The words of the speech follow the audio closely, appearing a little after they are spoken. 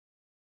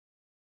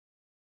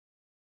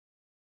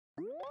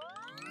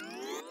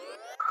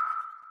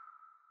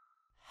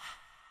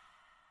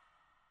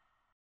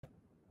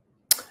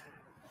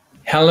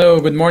Hello,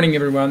 good morning,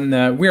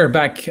 everyone. We are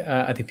back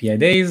at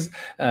Apidays.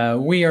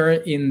 We are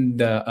in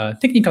the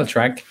technical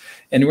track,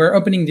 and we're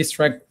opening this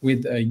track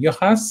with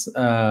Yojas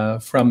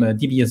from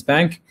DBS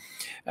Bank.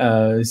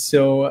 Yeah,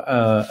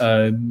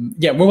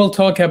 we will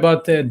talk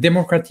about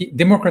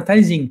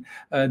democratizing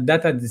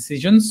data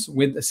decisions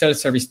with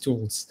self-service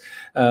tools.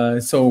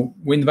 So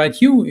we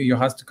invite you,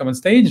 Yojas, to come on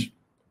stage.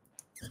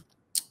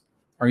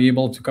 Are you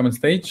able to come on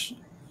stage?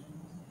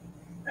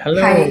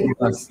 Hello, Hi.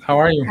 Yojas. How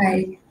are you?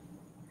 Hi.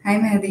 Hi,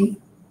 Mehdi.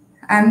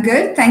 I'm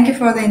good. Thank you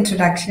for the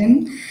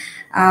introduction.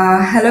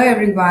 Hello,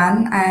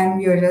 everyone. I'm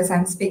Yojas.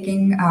 I'm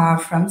speaking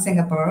from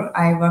Singapore.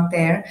 I work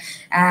there,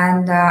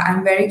 and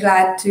I'm very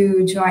glad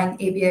to join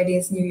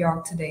Apidays New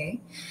York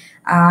today.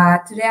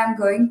 Today, I'm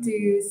going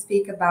to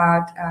speak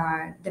about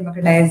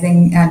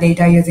democratizing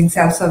data using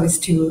self-service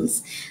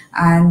tools,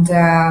 and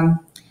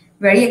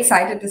very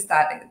excited to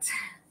start it.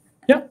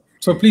 Yeah.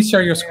 So please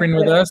share your screen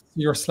with us,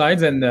 your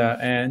slides,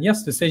 and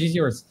yes, the stage is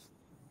yours.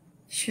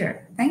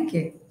 Sure. Thank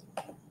you.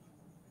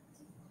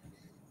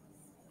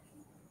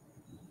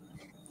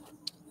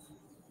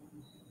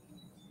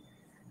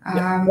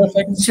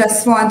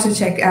 Just want to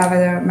check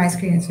whether my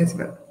screen is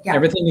visible. Yeah.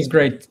 Everything is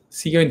great.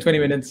 See you in 20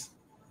 minutes.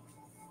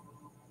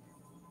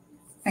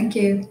 Thank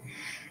you.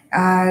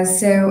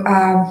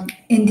 In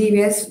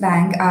DBS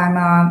Bank, I'm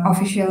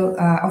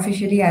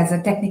officially as a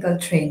technical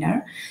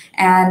trainer,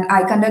 and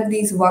I conduct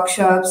these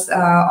workshops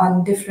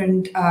on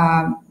different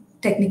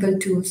technical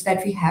tools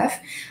that we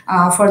have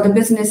for the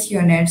business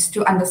units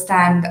to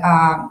understand,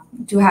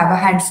 to have a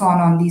hands-on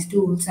on these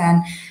tools,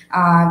 and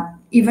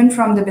even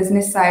from the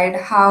business side,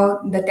 how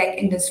the tech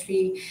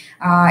industry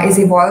is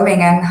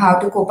evolving and how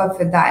to cope up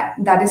with that.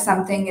 That is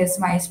something is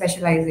my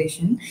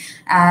specialization.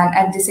 And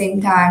at the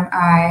same time,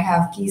 I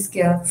have key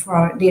skill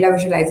for data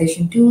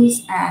visualization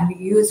tools, and we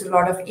use a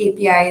lot of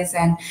APIs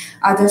and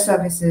other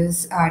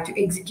services to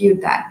execute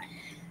that.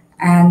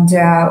 And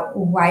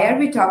why are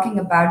we talking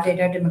about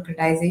data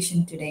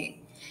democratization today?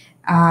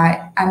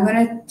 I'm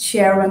going to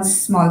share one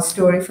small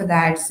story for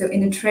that. So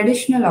in a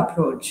traditional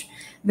approach,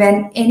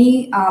 when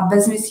any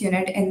business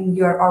unit in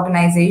your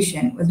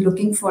organization was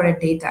looking for a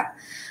data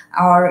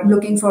or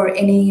looking for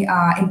any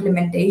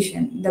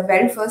implementation, the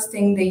very first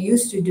thing they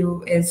used to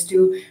do is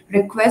to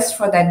request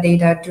for that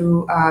data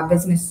to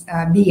business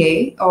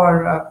BA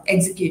or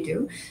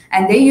executive.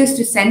 And they used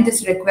to send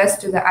this request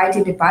to the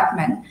IT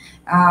department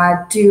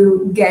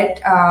to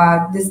get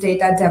this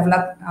data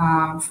developed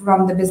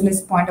from the business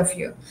point of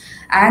view.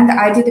 And the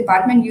IT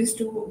department used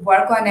to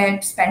work on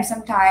it, spend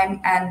some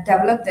time and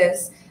develop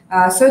this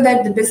so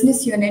that the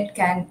business unit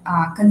can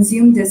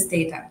consume this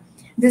data.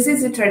 This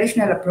is a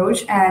traditional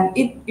approach, and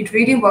it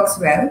really works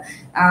well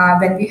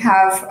when we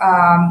have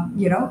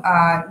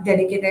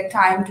dedicated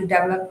time to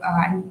develop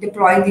and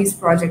deploy these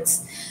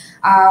projects.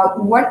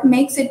 What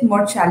makes it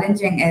more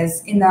challenging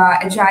is in an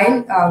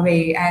agile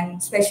way, and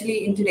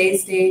especially in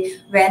today's day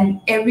when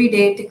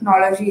everyday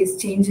technology is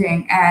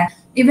changing and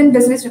even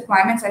business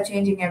requirements are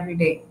changing every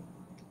day.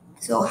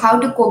 So how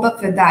to cope up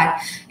with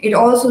that? It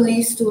also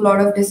leads to a lot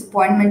of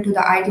disappointment to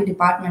the IT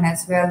department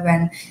as well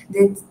when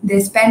they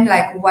spend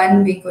like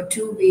 1 week or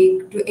 2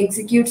 weeks to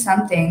execute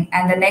something,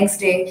 and the next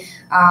day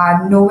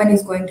no one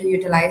is going to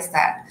utilize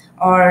that,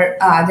 or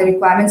the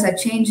requirements are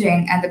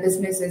changing and the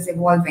business is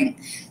evolving.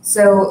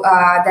 So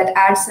that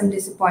adds some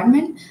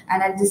disappointment,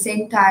 and at the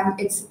same time,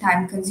 it's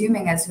time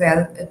consuming as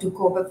well to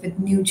cope up with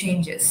new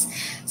changes.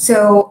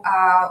 So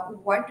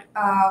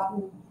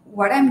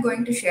what I'm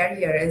going to share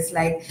here is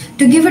like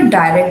to give a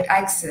direct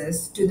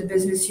access to the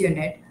business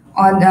unit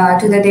on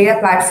to the data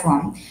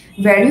platform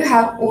where you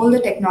have all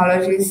the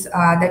technologies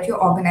that your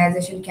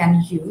organization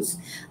can use.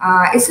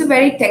 It's a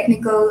very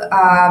technical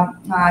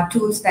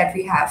tools that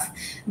we have,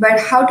 but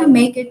how to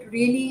make it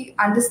really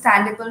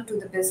understandable to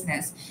the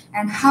business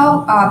and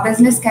how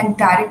business can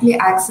directly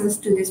access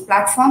to this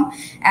platform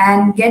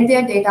and get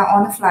their data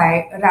on the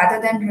fly rather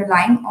than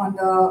relying on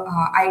the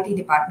IT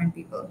department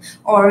people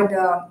or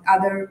the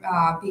other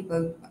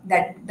people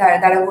that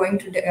are going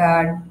to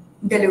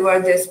deliver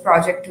this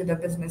project to the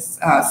business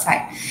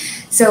side.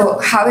 So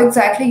how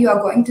exactly you are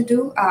going to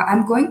do?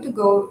 I'm going to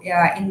go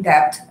in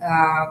depth,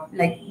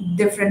 like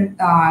different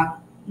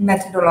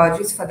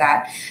methodologies for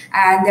that.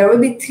 And there will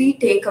be 3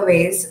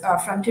 takeaways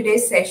from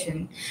today's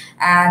session.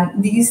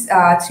 And these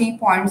 3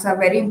 points are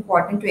very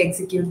important to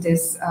execute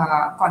this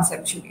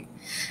conceptually.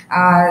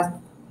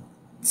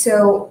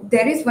 So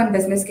there is one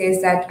business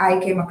case that I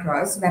came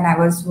across when I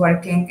was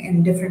working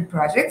in different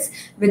projects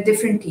with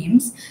different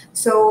teams.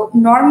 So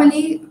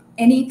normally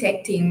any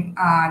tech team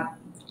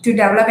to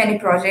develop any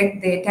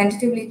project, they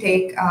tentatively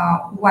take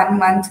 1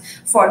 month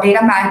for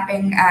data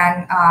mapping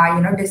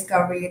and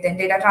discovery, then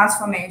data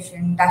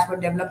transformation,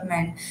 dashboard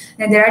development.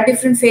 Then there are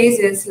different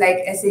phases like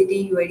SAT,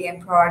 UAT,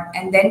 and prod,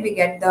 and then we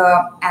get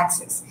the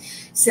access.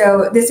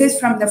 So this is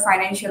from the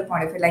financial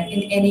point of view, like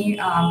in any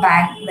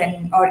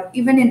bank or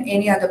even in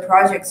any other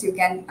projects, you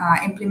can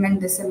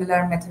implement the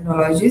similar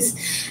methodologies.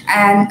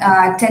 And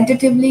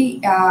tentatively,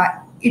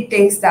 it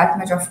takes that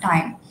much of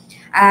time.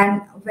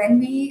 And when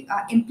we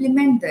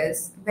implement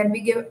this, when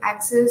we give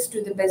access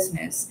to the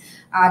business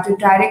to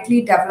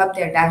directly develop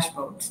their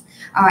dashboards,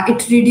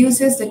 it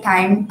reduces the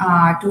time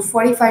to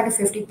 45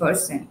 to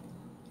 50%.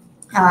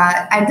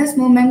 At this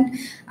moment,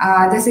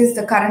 this is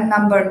the current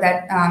number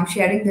that I'm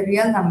sharing, the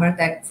real number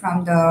that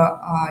from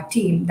the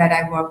team that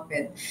I work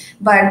with.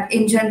 But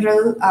in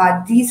general,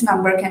 these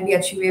number can be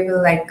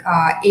achievable like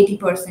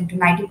 80% to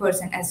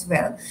 90% as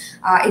well.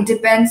 It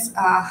depends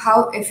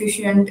how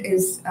efficient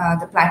is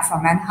the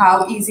platform and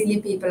how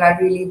easily people are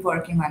really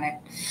working on it.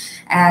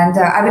 And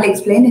I will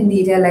explain in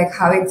detail like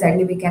how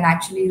exactly we can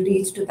actually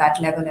reach to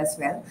that level as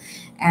well.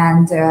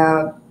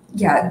 And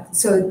yeah,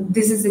 so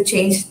this is the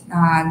change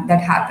that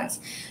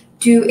happens.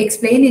 To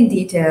explain in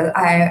detail,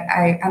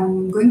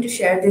 I'm going to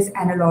share this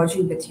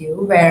analogy with you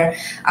where,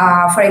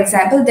 for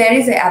example, there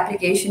is an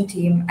application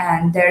team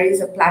and there is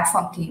a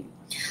platform team.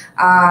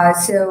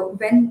 So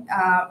when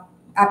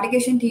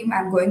application team,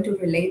 I'm going to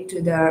relate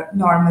to the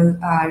normal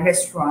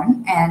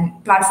restaurant,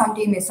 and platform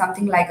team is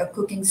something like a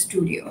cooking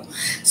studio.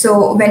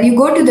 So when you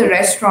go to the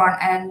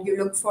restaurant and you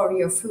look for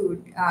your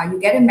food, you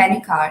get a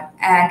menu card,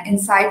 and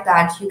inside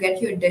that you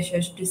get your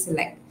dishes to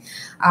select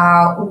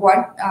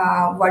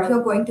what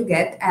you're going to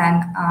get,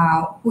 and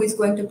who is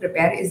going to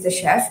prepare is the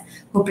chef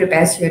who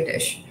prepares your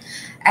dish.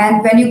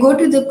 And when you go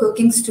to the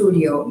cooking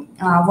studio,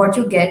 what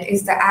you get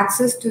is the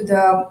access to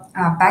the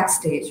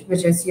backstage,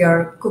 which is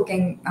your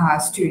cooking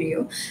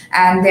studio.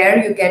 And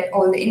there you get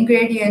all the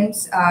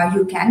ingredients.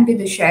 You can be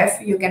the chef,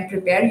 you can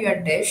prepare your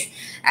dish,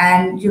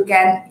 and you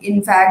can,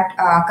 in fact,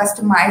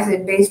 customize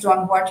it based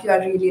on what you are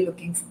really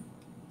looking for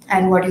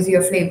and what is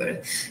your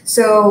flavor.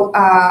 So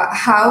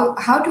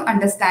how to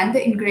understand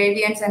the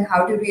ingredients and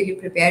how to really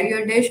prepare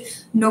your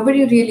dish,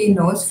 nobody really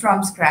knows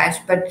from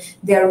scratch, but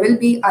there will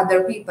be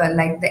other people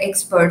like the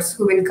experts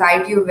who will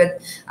guide you with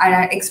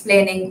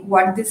explaining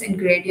what this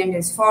ingredient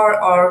is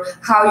for or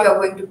how you're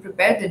going to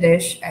prepare the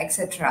dish,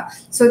 etc.,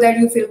 so that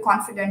you feel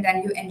confident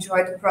and you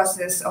enjoy the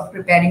process of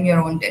preparing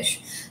your own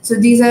dish. So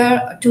these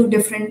are two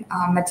different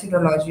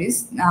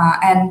methodologies,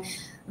 and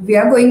we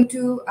are going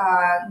to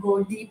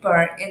go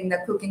deeper in the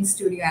cooking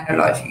studio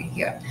analogy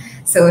here.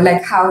 So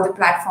like how the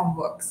platform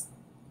works.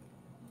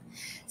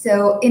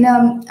 So in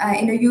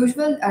a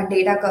usual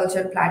data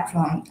culture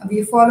platform,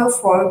 we follow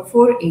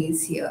four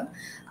A's here: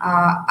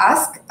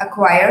 ask,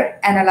 acquire,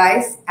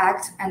 analyze,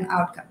 act, and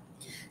outcome.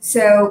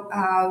 So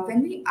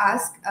when we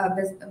ask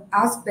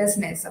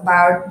business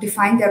about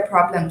define their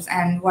problems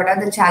and what are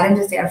the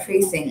challenges they are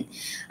facing,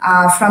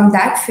 from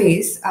that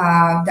phase,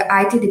 the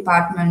IT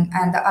department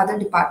and the other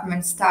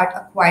departments start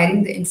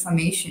acquiring the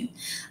information.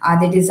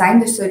 They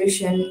design the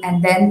solution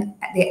and then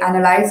they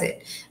analyze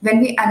it. When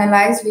we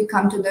analyze, we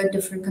come to the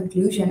different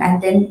conclusion, and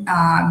then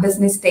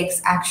business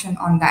takes action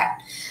on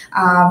that.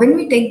 When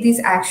we take these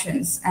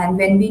actions and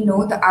when we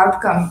know the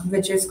outcome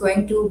which is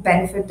going to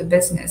benefit the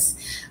business,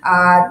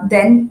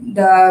 then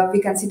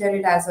we consider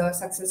it as a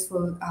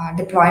successful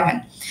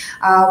deployment.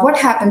 What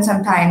happens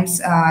sometimes,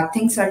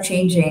 things are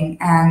changing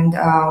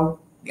and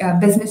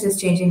business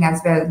is changing as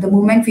well. The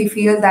moment we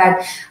feel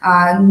that,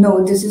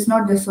 no, this is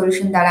not the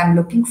solution that I'm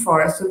looking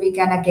for, so we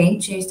can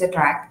again change the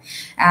track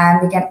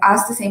and we can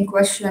ask the same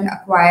question,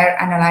 acquire,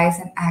 analyze,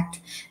 and act.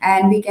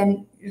 And we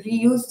can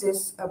reuse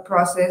this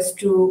process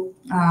to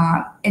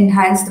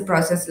enhance the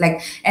process,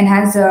 like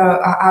enhance the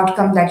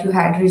outcome that you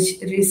had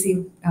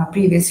received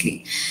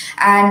previously.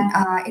 And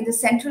in the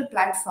central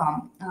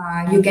platform,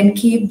 you can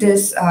keep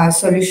this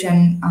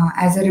solution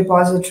as a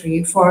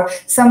repository for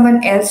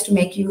someone else to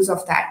make use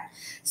of that.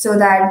 So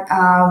that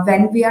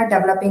when we are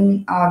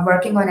developing or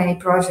working on any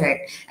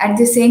project, at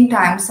the same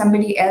time,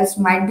 somebody else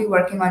might be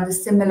working on the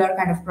similar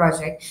kind of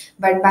project.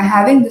 But by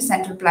having the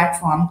central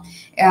platform,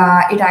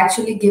 it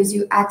actually gives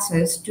you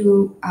access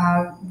to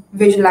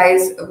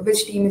visualize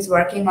which team is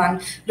working on,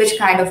 which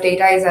kind of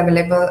data is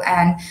available,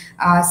 and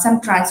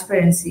some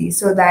transparency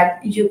so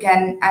that you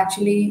can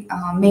actually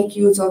make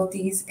use of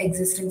these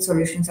existing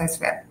solutions as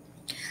well.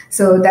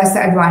 So that's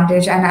the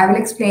advantage, and I will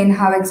explain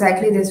how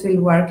exactly this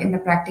will work in the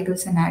practical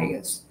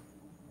scenarios.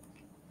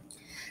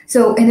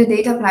 So in the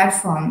data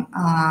platform,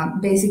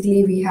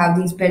 basically we have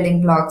these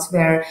building blocks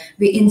where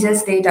we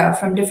ingest data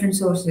from different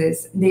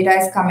sources. Data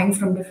is coming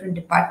from different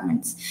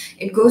departments.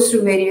 It goes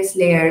through various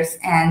layers,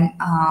 and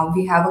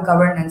we have a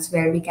governance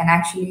where we can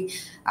actually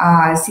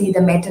see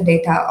the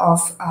metadata of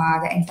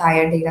the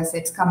entire data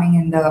sets coming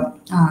in the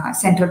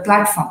central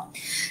platform.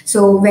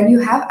 So when you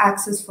have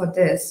access for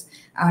this,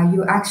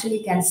 you actually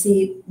can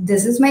see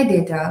this is my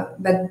data,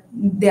 but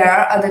there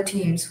are other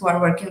teams who are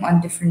working on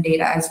different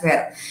data as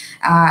well.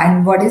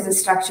 And what is the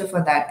structure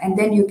for that? And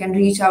then you can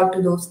reach out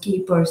to those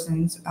key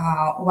persons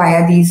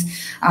via these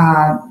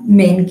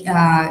main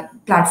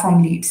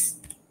platform leads.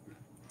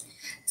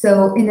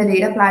 So in the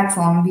data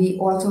platform, we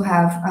also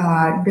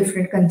have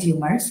different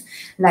consumers,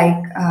 like,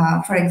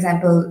 for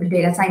example,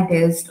 data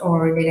scientists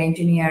or data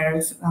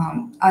engineers,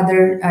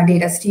 other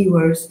data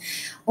stewards.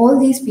 All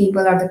these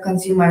people are the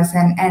consumers,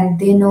 and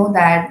they know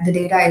that the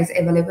data is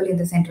available in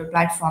the central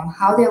platform,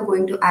 how they are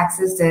going to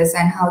access this,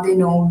 and how they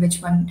know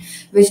which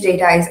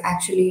data is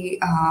actually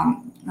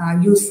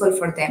useful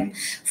for them.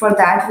 For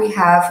that, we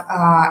have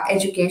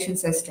education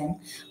system.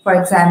 For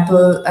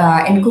example,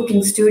 in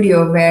cooking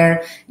studio,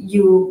 where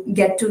you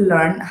get to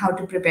learn how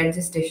to prepare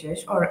these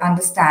dishes or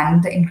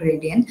understand the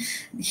ingredient.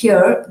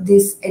 Here,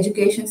 this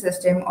education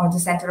system or the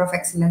Center of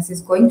Excellence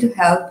is going to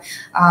help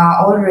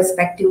all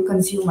respective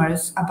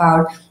consumers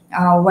about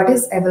what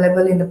is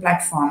available in the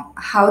platform,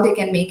 how they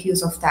can make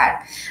use of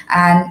that.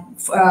 And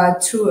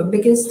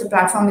because the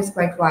platform is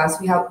quite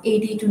vast, we have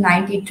 80 to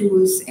 90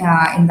 tools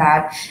in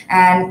that,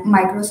 and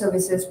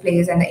microservices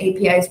plays and the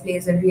APIs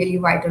plays a really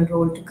vital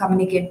role to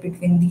communicate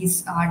between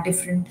these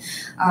different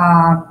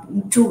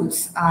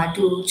tools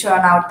to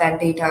churn out that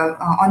data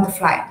on the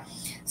fly.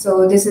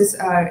 So this is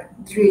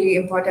really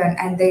important,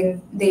 and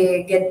then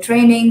they get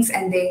trainings,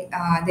 and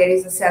there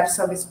is a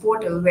self-service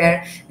portal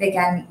where they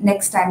can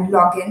next time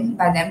log in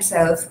by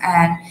themselves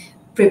and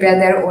prepare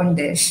their own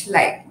dish,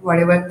 like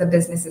whatever the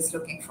business is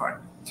looking for.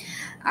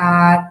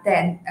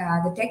 Then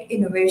the tech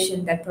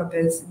innovation that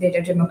propels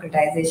data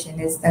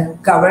democratization is the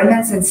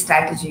governance and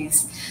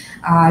strategies,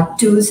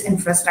 tools,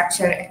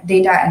 infrastructure,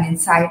 data, and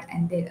insight.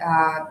 And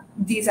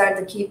these are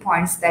the key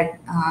points that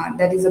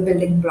is a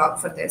building block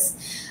for this.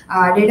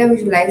 Data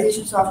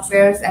visualization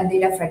softwares and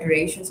data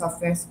federation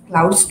softwares,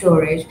 cloud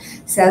storage,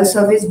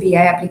 self-service BI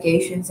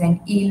applications, and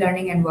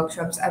e-learning and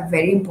workshops are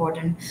very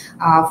important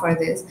for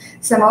this.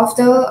 Some of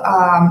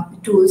the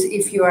tools,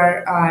 if you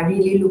are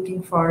really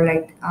looking for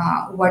like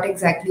what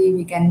exactly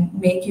we can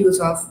make use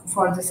of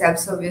for the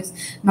self-service,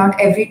 not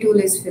every tool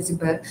is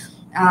feasible.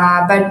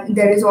 But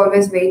there is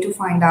always way to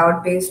find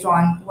out based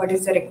on what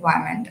is the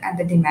requirement and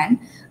the demand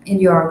in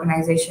your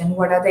organization,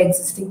 what are the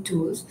existing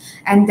tools,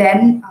 and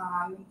then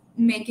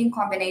making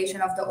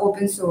combination of the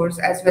open source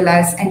as well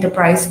as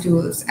enterprise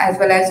tools, as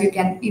well as you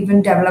can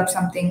even develop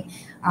something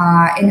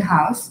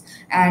in-house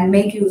and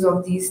make use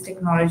of these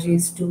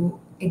technologies to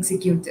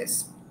execute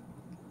this.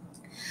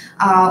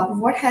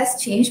 What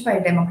has changed by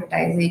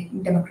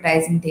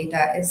democratizing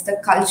data is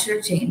the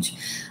culture change.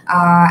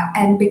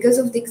 And because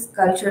of this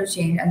culture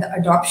change and the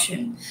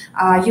adoption,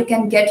 you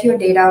can get your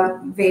data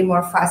way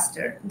more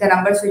faster. The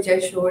numbers which I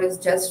showed is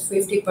just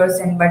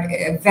 50%, but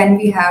when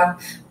we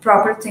have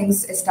proper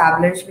things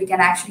established, we can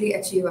actually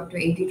achieve up to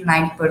 80 to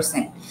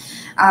 90%.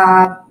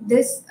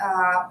 This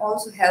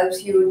also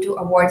helps you to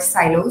avoid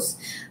silos.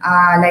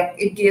 Like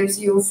it gives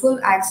you full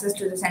access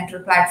to the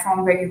central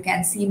platform where you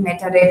can see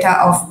metadata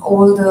of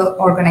all the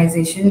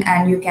organization,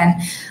 and you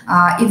can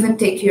even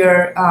take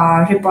your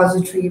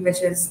repository,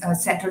 which is a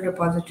central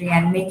repository,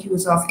 and make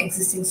use of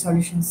existing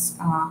solutions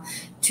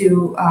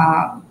to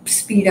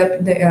speed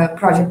up the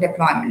project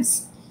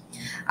deployments.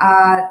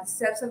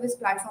 Self-service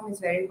platform is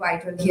very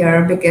vital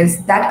here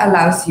because that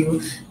allows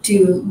you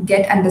to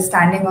get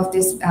understanding of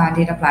this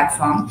data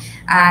platform.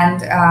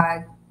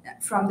 And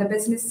from the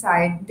business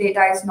side,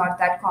 data is not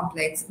that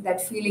complex.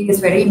 That feeling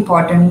is very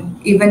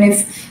important, even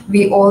if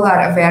we all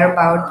are aware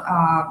about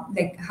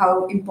like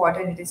how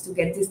important it is to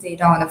get this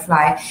data on the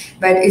fly.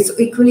 But it's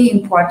equally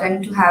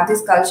important to have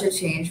this culture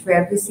change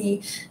where we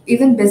see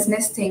even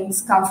business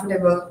things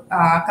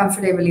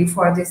comfortably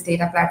for this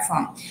data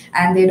platform,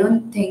 and they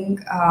don't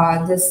think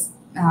this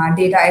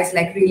data is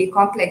like really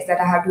complex that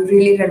I have to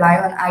really rely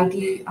on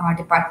IT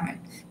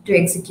department to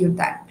execute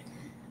that.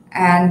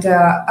 And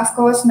of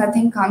course,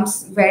 nothing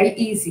comes very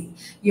easy.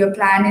 Your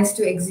plan is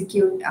to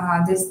execute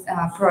this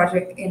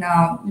project in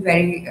a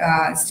very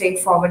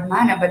straightforward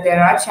manner, but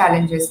there are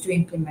challenges to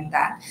implement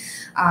that.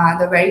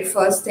 The very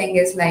first thing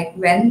is like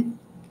when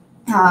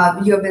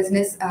your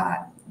business,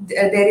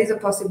 there is a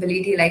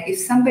possibility like if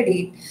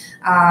somebody,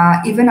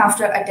 even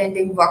after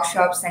attending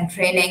workshops and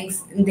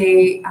trainings,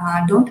 they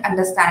don't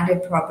understand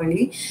it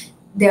properly,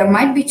 there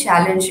might be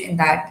challenge in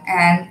that,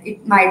 and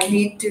it might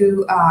lead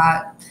to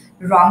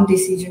wrong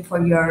decision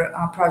for your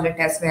project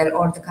as well,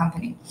 or the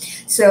company.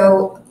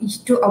 So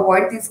to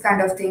avoid this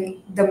kind of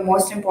thing, the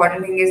most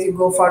important thing is you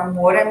go for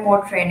more and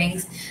more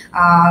trainings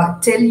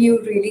till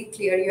you really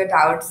clear your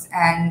doubts.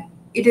 And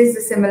it is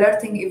a similar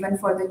thing even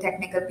for the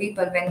technical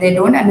people. When they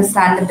don't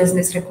understand the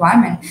business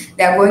requirement,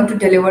 they are going to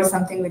deliver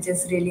something which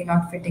is really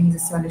not fitting the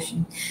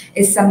solution.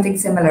 It's something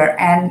similar,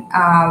 and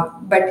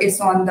but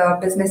it's on the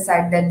business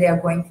side that they are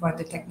going for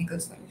the technical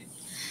solution.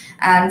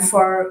 And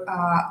for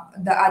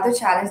the other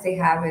challenge they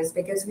have is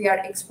because we are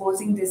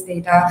exposing this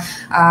data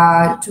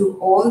to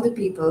all the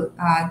people,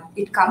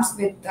 it comes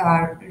with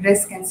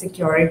risk and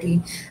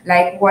security.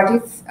 Like what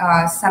if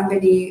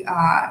somebody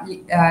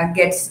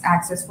gets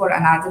access for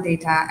another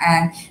data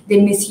and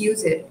they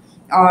misuse it?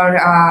 Or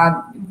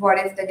what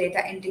if the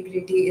data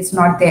integrity is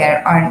not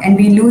there, and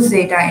we lose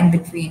data in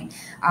between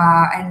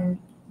and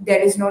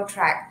there is no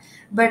track?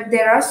 But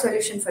there are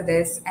solutions for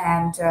this.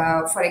 And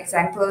for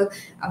example,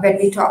 when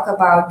we talk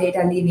about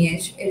data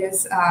lineage, it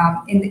is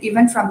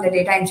even from the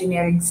data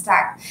engineering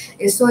stack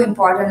is so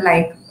important.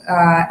 Like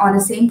on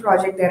the same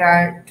project, there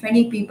are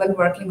 20 people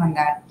working on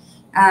that.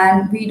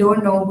 and we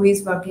don't know who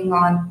is working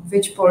on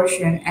which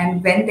portion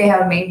and when they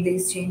have made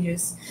these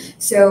changes.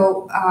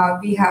 So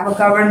we have a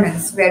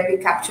governance where we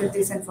capture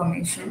this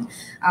information,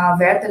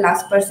 where the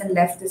last person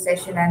left the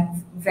session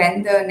and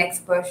when the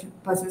next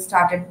person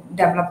started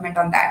development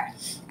on that.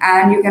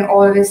 And you can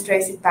always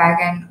trace it back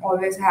and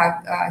always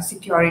have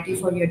security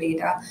for your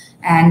data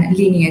and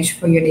lineage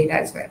for your data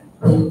as well.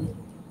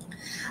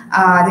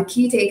 The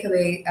key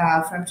takeaway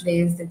from today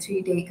is the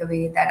 3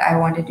 takeaway that I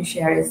wanted to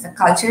share is the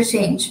culture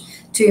change.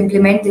 To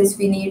implement this,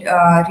 we need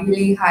a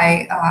really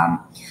high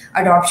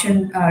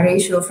adoption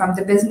ratio from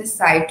the business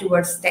side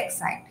towards tech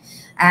side.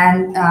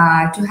 And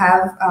to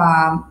have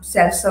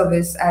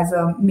self-service as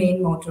a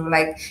main motto,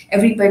 like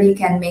everybody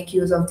can make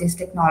use of this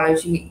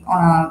technology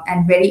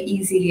and very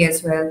easily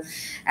as well.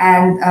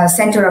 And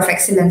center of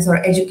excellence or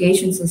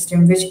education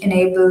system, which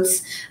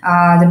enables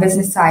the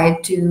business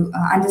side to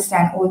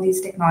understand all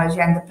these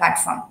technology and the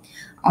platform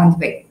on the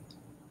way.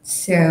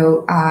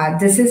 So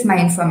this is my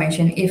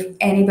information. If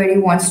anybody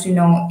wants to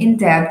know in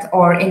depth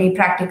or any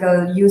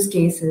practical use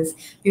cases,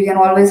 you can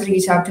always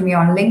reach out to me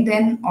on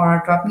LinkedIn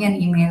or drop me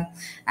an email.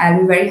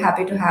 I'll be very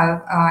happy to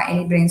have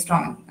any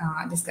brainstorming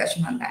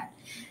discussion on that.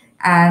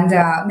 And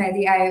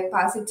Mehdi, I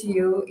pass it to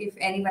you. If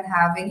anyone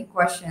have any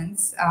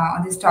questions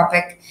on this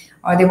topic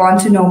or they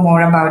want to know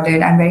more about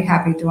it, I'm very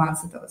happy to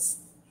answer those.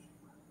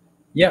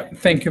 Yeah,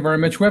 thank you very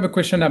much. We have a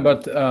question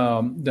about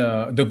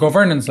the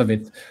governance of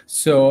it.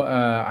 So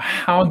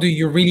how do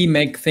you really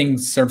make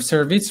things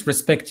self-service,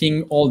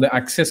 respecting all the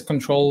access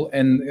control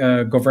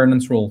and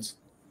governance rules?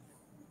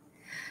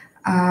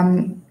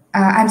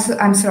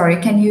 I'm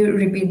sorry, can you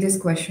repeat this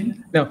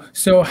question? No,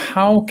 so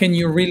how can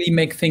you really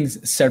make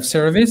things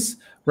self-service,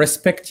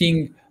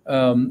 respecting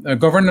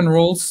governance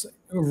rules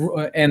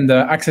and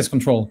access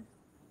control?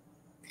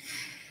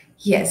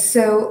 Yes,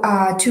 so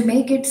to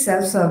make it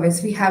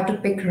self-service, we have to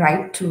pick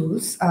right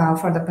tools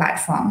for the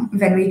platform.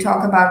 When we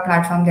talk about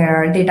platform, there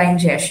are data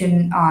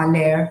ingestion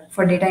layer.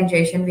 For data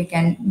ingestion, we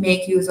can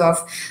make use of,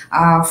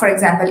 for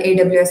example,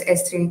 AWS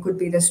S3 could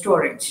be the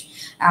storage,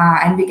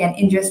 and we can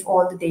ingest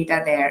all the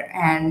data there.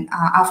 And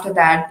after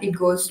that, it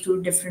goes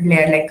to different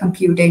layer like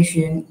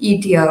computation,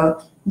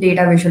 ETL,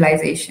 data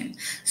visualization.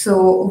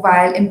 So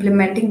while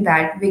implementing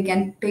that, we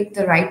can pick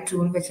the right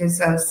tool, which is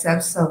a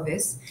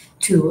self-service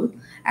tool,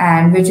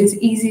 and which is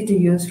easy to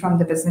use from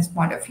the business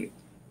point of view.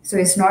 So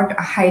it's not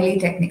highly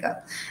technical.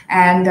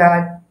 And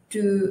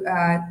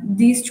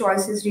these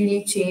choices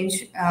really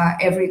change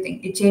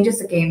everything. It changes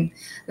the game.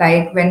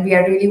 Like when we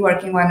are really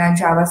working on a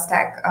Java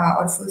stack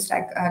or full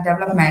stack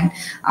development,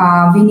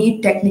 we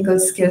need technical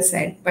skill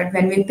set. But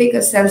when we pick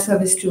a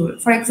self-service tool,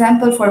 for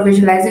example, for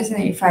visualization,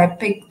 if I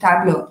pick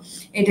Tableau,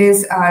 it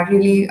is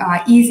really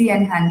easy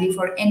and handy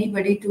for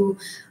anybody to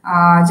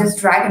just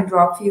drag and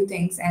drop few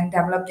things and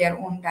develop their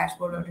own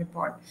dashboard or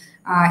report.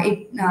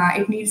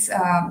 It needs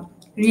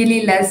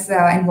really less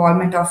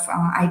involvement of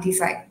IT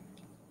side.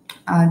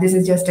 This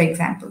is just an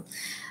example.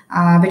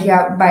 But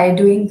yeah, by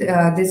doing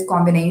this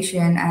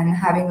combination and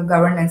having a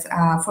governance,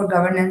 for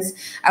governance,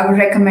 I would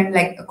recommend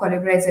like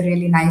Colibra is a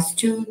really nice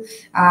tool,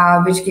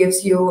 which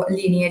gives you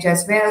lineage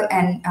as well.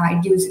 And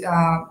it gives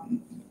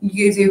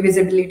you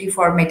visibility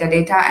for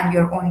metadata and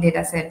your own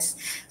data sets.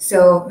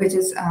 So which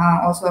is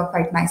also a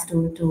quite nice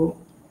tool to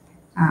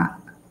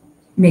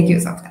make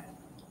use of that.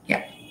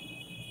 Yeah.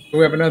 We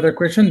have another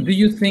question. Do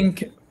you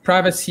think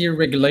privacy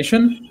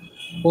regulation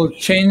will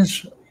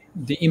change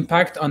the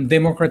impact on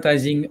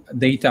democratizing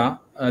data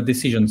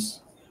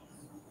decisions?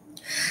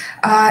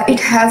 It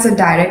has a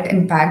direct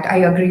impact. I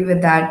agree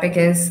with that,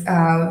 because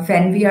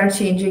when we are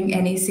changing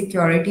any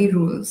security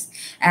rules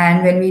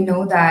and when we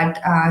know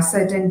that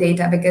certain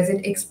data, because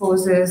it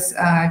exposes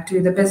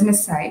to the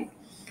business side,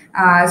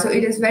 so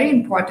it is very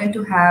important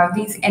to have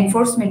these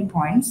enforcement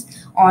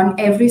points on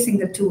every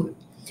single tool.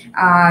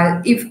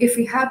 If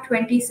we have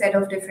 20 set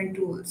of different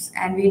tools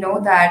and we know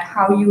that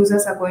how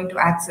users are going to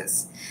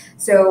access,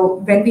 so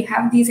when we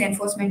have these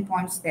enforcement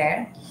points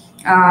there,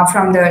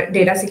 from the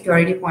data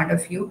security point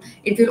of view,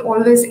 it will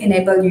always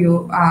enable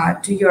you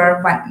to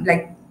your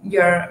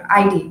your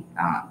ID,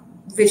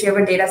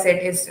 whichever data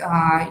set is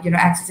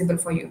accessible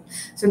for you.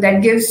 So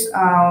that gives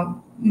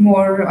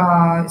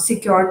more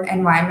secure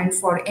environment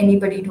for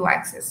anybody to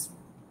access.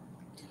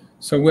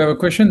 So we have a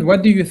question.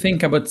 What do you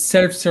think about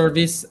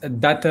self-service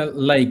data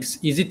lakes?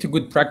 Is it a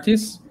good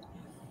practice?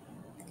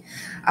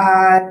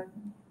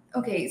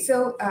 Okay,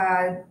 so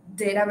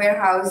data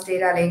warehouse,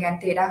 data lake,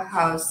 and data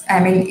house. I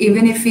mean,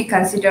 even if we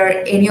consider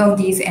any of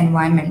these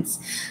environments,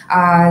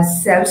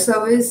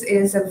 self-service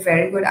is a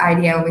very good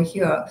idea over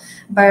here.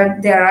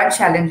 But there are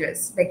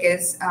challenges,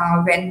 because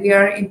when we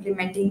are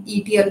implementing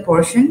ETL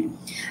portion,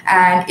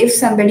 and if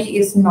somebody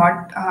is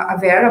not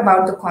aware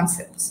about the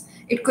concepts,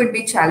 it could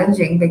be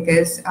challenging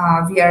because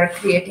we are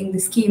creating the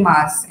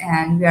schemas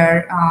and we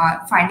are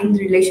finding the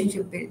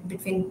relationship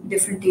between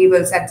different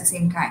tables at the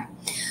same time.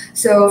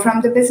 So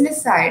from the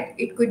business side,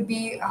 it could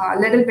be a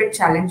little bit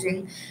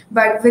challenging,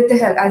 but with the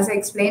help, as I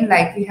explained,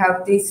 like we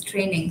have these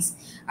trainings,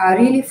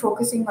 really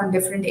focusing on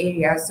different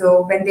areas.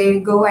 So when they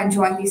go and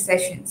join these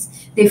sessions,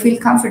 they feel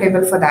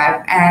comfortable for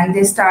that and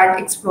they start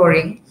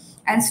exploring.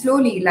 And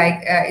slowly, like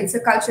it's a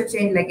culture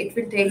change, like it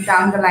will take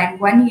down the line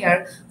 1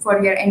 year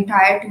for your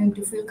entire team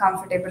to feel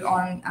comfortable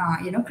on,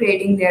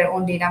 creating their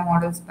own data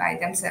models by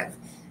themselves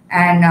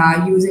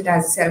and use it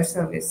as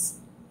self-service.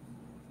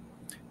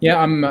 Yeah,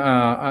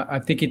 I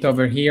take it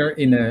over here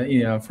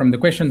from the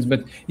questions,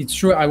 but it's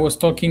true. I was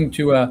talking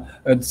to a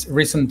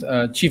recent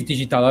chief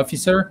digital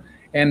officer,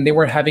 and they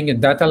were having a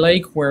data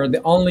lake where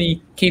the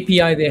only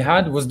KPI they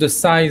had was the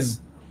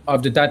size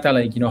of the data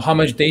lake. How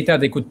much data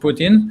they could put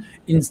in,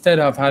 instead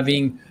of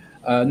having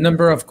a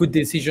number of good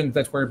decisions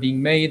that were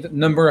being made,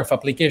 number of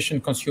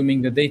applications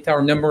consuming the data,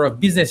 or number of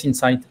business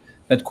insights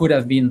that could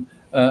have been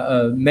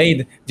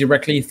made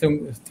directly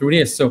through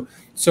this.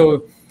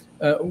 So.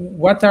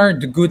 What are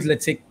the good,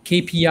 let's say,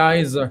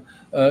 KPIs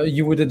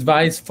you would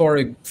advise for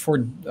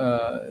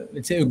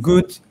let's say, a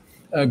good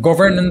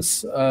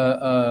governance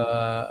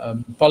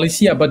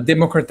policy about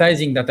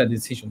democratizing data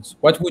decisions?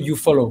 What would you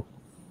follow?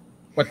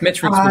 What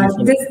metrics would you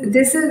follow?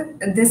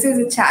 This is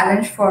a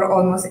challenge for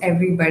almost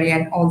everybody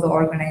and all the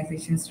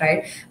organizations,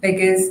 right?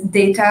 Because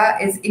data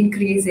is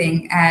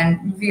increasing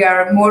and we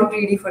are more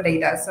greedy for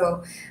data.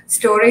 So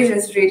storage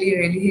is really,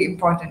 really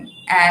important,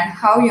 and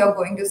how you're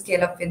going to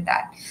scale up with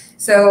that.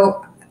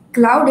 So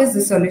cloud is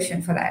the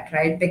solution for that,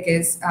 right?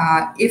 Because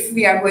if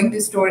we are going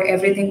to store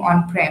everything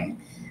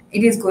on-prem,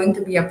 it is going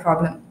to be a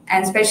problem.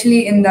 And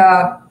especially in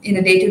the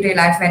day-to-day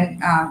life,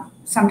 when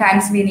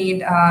sometimes we need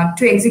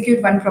to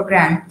execute one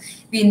program,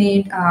 we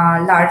need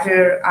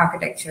larger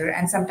architecture,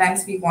 and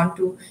sometimes we want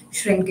to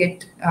shrink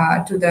it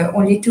to the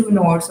only 2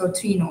 nodes or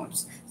 3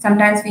 nodes.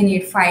 Sometimes we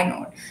need 5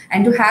 nodes.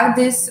 And to have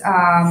this,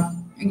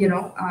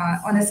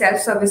 on a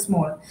self-service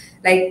mode,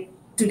 like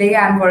today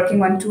I'm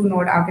working on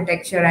 2-node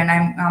architecture,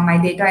 and my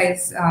data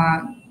is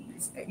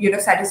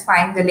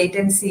satisfying the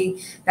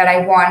latency that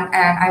I want,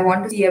 and I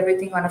want to see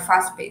everything on a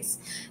fast pace.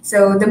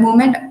 So the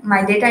moment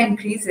my data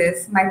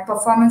increases, my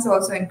performance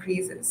also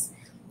increases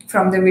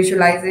from the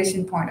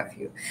visualization point of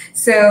view.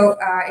 So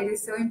it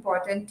is so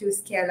important to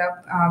scale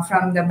up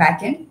from the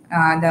backend,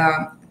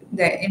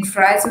 the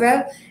infra as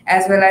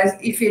well as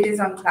if it is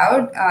on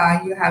cloud,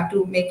 you have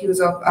to make use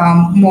of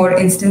more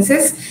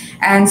instances,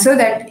 and so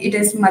that it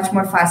is much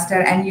more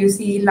faster and you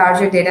see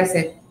larger data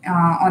set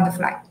on the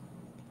fly.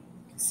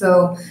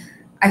 So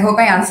I hope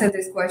I answered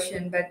this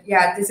question, but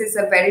yeah, this is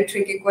a very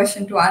tricky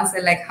question to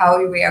answer, like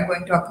how we are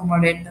going to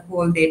accommodate the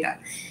whole data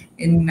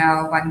in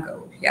one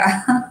go.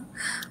 Yeah.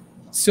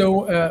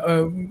 So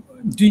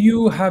do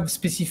you have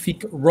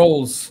specific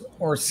roles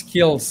or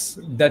skills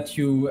that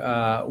you,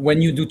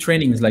 when you do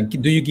trainings, like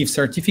do you give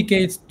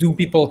certificates? Do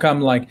people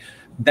come like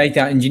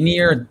data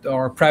engineer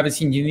or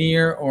privacy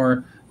engineer,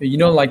 or,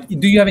 like,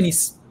 do you have any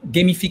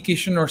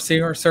gamification or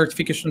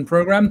certification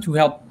program to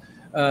help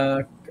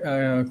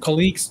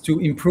colleagues to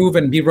improve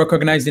and be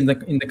recognized in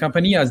the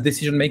company as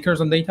decision makers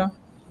on data?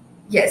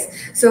 Yes,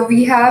 so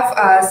we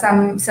have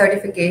some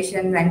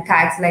certification and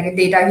tags like a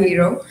data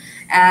hero,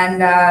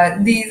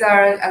 and these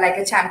are like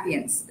a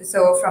champions.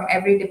 So from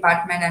every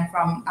department, and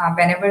from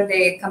whenever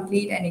they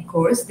complete any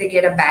course, they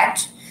get a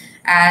badge.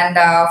 And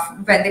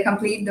when they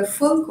complete the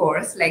full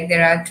course, like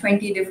there are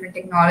 20 different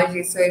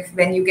technologies. So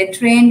when you get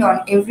trained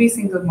on every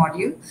single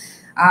module,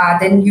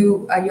 then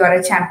you are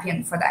a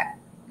champion for that.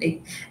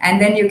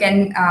 And then you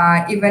can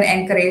even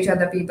encourage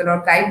other people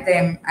or guide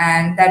them,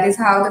 and that is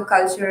how the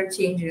culture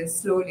changes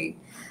slowly,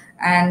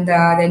 and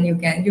then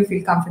you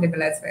feel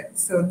comfortable as well.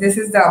 So this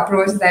is the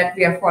approach that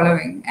we are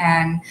following,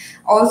 and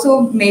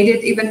also made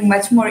it even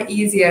much more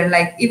easier,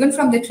 like even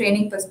from the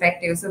training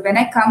perspective. So when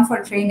I come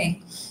for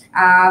training,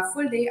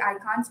 full day, I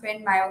can't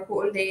spend my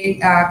whole day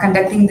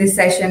conducting this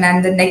session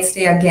and the next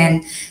day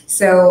again.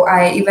 So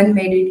I even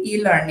made it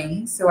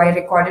e-learning. So I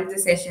recorded the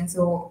session,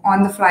 so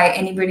on the fly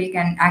anybody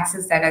can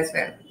access that as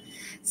well.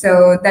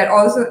 So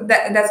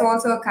that's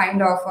also a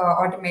kind of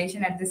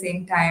automation at the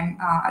same time,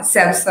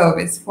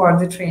 self-service for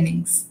the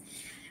trainings.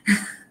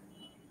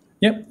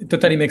 Yep, it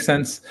totally makes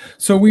sense.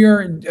 So we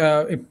are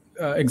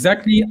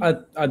exactly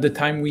at the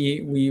time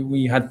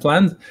we had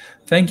planned.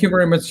 Thank you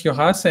very much,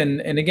 Yojas.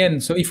 And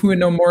again, so if we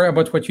know more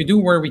about what you do,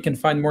 where we can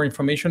find more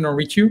information or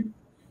reach you?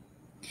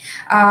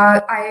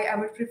 I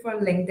would prefer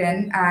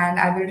LinkedIn, and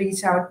I will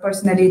reach out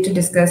personally to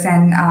discuss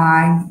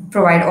and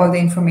provide all the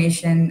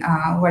information,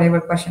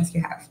 whatever questions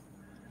you have.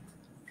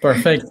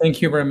 Perfect.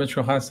 Thank you very much,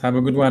 Yojas. Have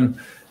a good one.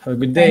 Have a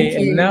good day.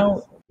 Thank you. And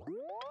now